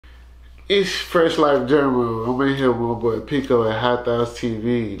It's Fresh Life Jermo. I'm in here with my boy Pico at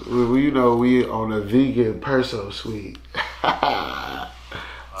HighThoughtsTV. You know we on a vegan perso suite. About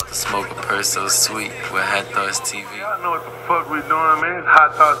to smoke a perso sweet with HighThougtsTV. Y'all know what the fuck we doing, man. It's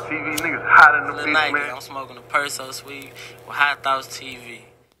HighThougtsTV. Niggas hot in the bitch, man. I'm smoking a perso sweet with HighThoughtsTV.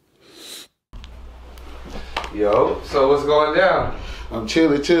 Yo, so what's going down? I'm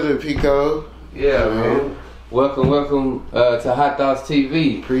chilling, Pico. Yeah, man. Welcome to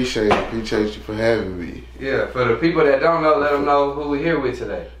HighThoughtsTV. Appreciate you for having me. Yeah, for the people that don't know, let them know who we're here with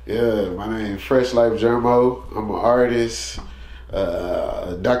today. Yeah, my name is Fresh Life Jermo. I'm an artist,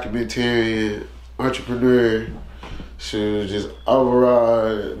 a documentarian, entrepreneur, just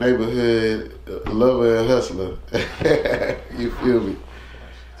overall neighborhood lover and hustler. You feel me?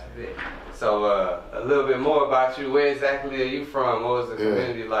 So a little bit more about you. Where exactly are you from? What was the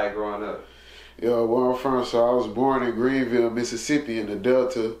community like growing up? Yo, where I'm from, so I was born in Greenville, Mississippi in the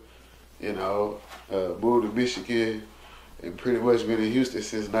Delta, moved to Michigan, and pretty much been in Houston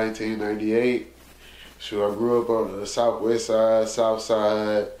since 1998. So I grew up on the southwest side, south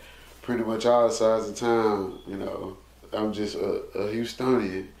side, pretty much all sides of town, I'm just a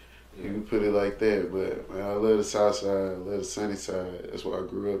Houstonian, you can put it like that, but man, I love the south side, I love the Sunnyside, that's where I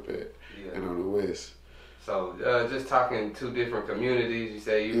grew up at, and on the west. So just talking two different communities, you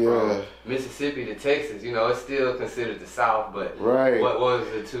say you from Mississippi to Texas, it's still considered the South, but what was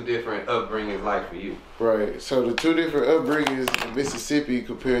the two different upbringings like for you? Right, so the two different upbringings in Mississippi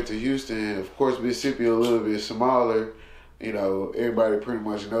compared to Houston, of course Mississippi a little bit smaller, everybody pretty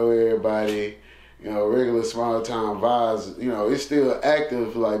much know everybody, regular small town vibes, it's still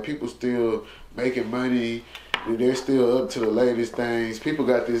active, like people still making money, they're still up to the latest things. People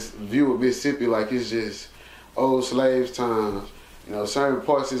got this view of Mississippi like it's just old slaves times. Certain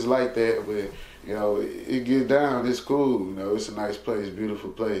parts is like that, but it get down, it's cool. It's a nice place,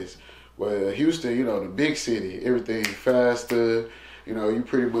 beautiful place. Well, Houston, the big city, everything faster. You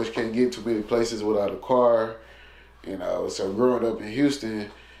pretty much can't get too many places without a car. So growing up in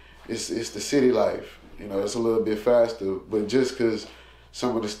Houston, it's the city life. It's a little bit faster, but just because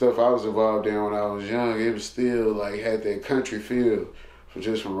some of the stuff I was involved in when I was young, it was still like had that country feel,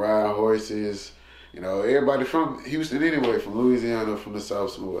 from riding horses. Everybody from Houston anyway, from Louisiana, from the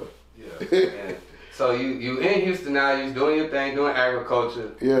South somewhere. Yeah. So you in Houston now, you doing your thing, doing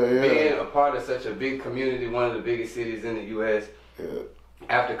agriculture. Yeah. Being a part of such a big community, one of the biggest cities in the U.S. Yeah.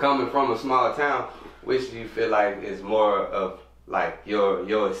 After coming from a smaller town, which do you feel like is more of like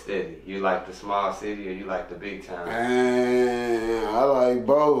your aesthetic? You like the small city or you like the big town? Man, I like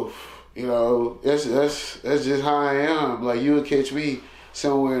both. That's just how I am. Like you would catch me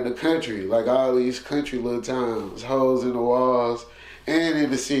somewhere in the country, like all these country little towns, holes in the walls, and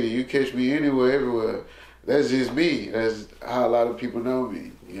in the city. You catch me anywhere, everywhere. That's just me. That's how a lot of people know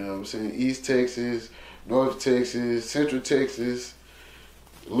me. You know what I'm saying? East Texas, North Texas, Central Texas,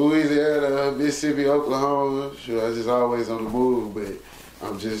 Louisiana, Mississippi, Oklahoma. Sure, I just always on the move, but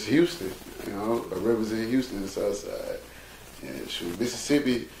I'm just Houston. I represent Houston, the South Side. Yeah, sure.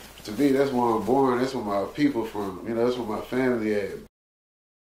 Mississippi, to me, that's where I'm born. That's where my people from. That's where my family at.